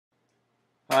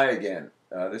Hi again,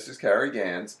 this is Cary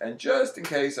Gans, and just in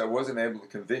case I wasn't able to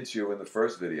convince you in the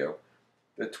first video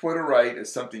that Twitter Right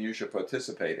is something you should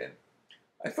participate in,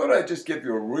 I thought I'd just give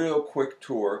you a real quick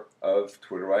tour of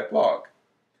Twitter Right blog,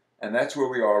 and that's where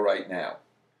we are right now.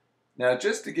 Now,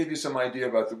 just to give you some idea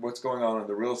about what's going on in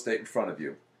the real estate in front of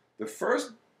you, the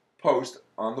first post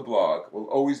on the blog will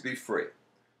always be free,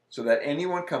 so that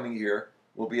anyone coming here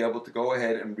will be able to go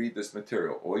ahead and read this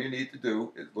material. All you need to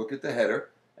do is look at the header,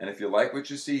 and if you like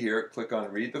what you see here, click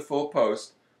on Read the Full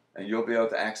Post, and you'll be able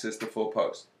to access the full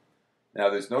post. Now,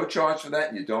 there's no charge for that,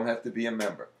 and you don't have to be a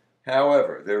member.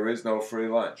 However, there is no free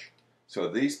lunch. So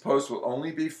these posts will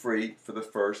only be free for the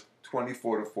first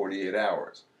 24 to 48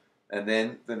 hours, and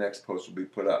then the next post will be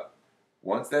put up.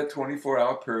 Once that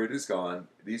 24-hour period is gone,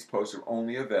 these posts are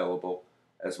only available,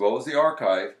 as well as the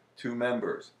archive, to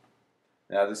members.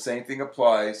 Now, the same thing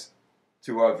applies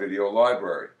to our video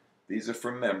library. These are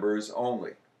for members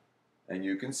only. And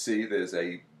you can see there's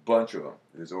a bunch of them.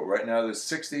 Right now there's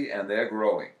 60, and they're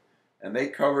growing. And they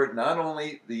cover not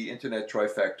only the internet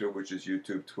trifecta, which is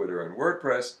YouTube, Twitter, and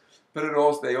WordPress, but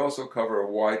they also cover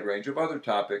a wide range of other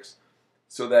topics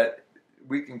so that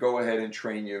we can go ahead and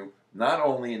train you not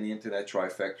only in the internet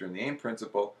trifecta and the AIM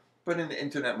principle, but in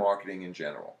internet marketing in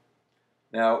general.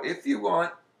 Now, if you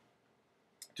want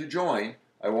to join,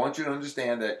 I want you to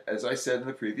understand that, as I said in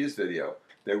the previous video,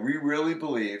 that we really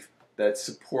believe that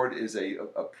support is a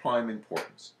prime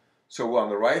importance. So on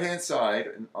the right-hand side,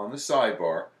 on the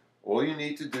sidebar, all you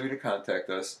need to do to contact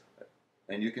us,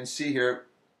 and you can see here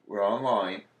we're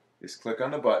online, is click on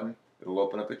the button. It'll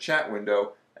open up a chat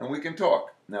window, and we can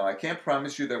talk. Now, I can't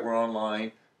promise you that we're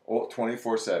online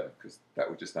 24/7, because that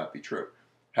would just not be true.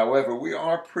 However, we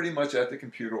are pretty much at the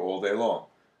computer all day long.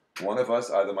 One of us,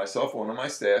 either myself or one of my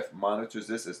staff, monitors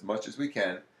this as much as we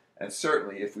can, and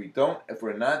certainly if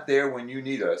we're not there when you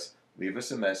need us, leave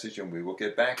us a message and we will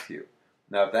get back to you.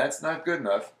 Now, if that's not good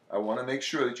enough, I want to make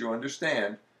sure that you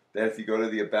understand that if you go to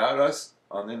the About Us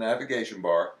on the navigation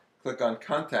bar, click on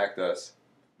Contact Us,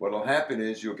 what will happen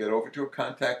is you'll get over to a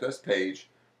Contact Us page,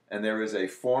 and there is a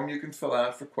form you can fill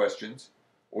out for questions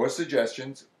or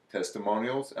suggestions,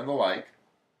 testimonials, and the like,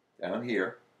 down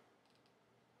here.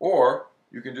 Or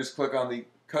you can just click on the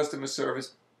customer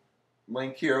service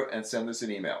link here and send us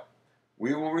an email.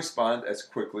 We will respond as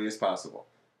quickly as possible.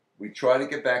 We try to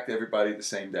get back to everybody the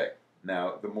same day.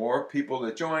 Now, the more people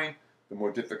that join, the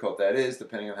more difficult that is,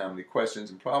 depending on how many questions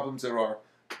and problems there are,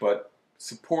 but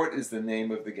support is the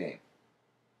name of the game.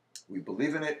 We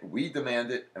believe in it, we demand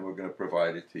it, and we're going to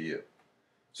provide it to you.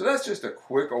 So that's just a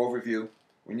quick overview.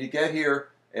 When you get here,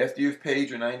 after you've paid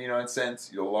your 99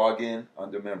 cents, you'll log in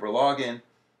under Member Login,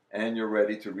 and you're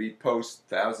ready to read posts,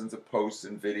 thousands of posts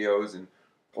and videos and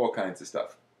all kinds of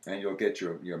stuff. And you'll get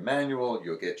your manual,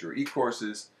 you'll get your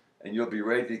e-courses, and you'll be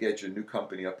ready to get your new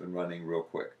company up and running real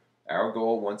quick. Our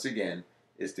goal, once again,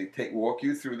 is to walk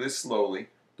you through this slowly,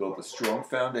 build a strong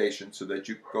foundation so that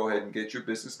you can go ahead and get your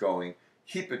business going,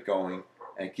 keep it going,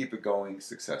 and keep it going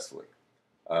successfully.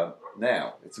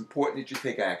 Now, it's important that you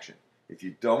take action. If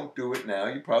you don't do it now,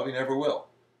 you probably never will.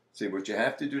 See, what you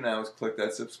have to do now is click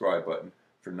that subscribe button.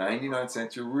 For 99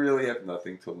 cents, you really have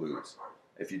nothing to lose.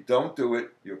 If you don't do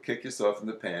it, you'll kick yourself in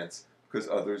the pants because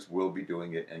others will be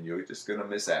doing it and you're just going to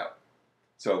miss out.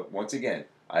 So, once again,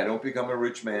 I don't become a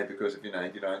rich man because of your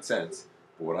 99 cents,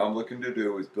 but what I'm looking to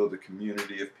do is build a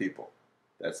community of people.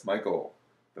 That's my goal.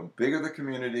 The bigger the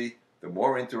community, the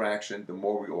more interaction, the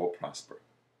more we all prosper.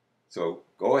 So,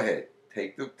 go ahead,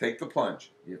 take the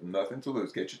plunge. You have nothing to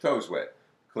lose. Get your toes wet.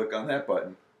 Click on that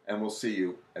button, and we'll see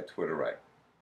you at Twitter Right.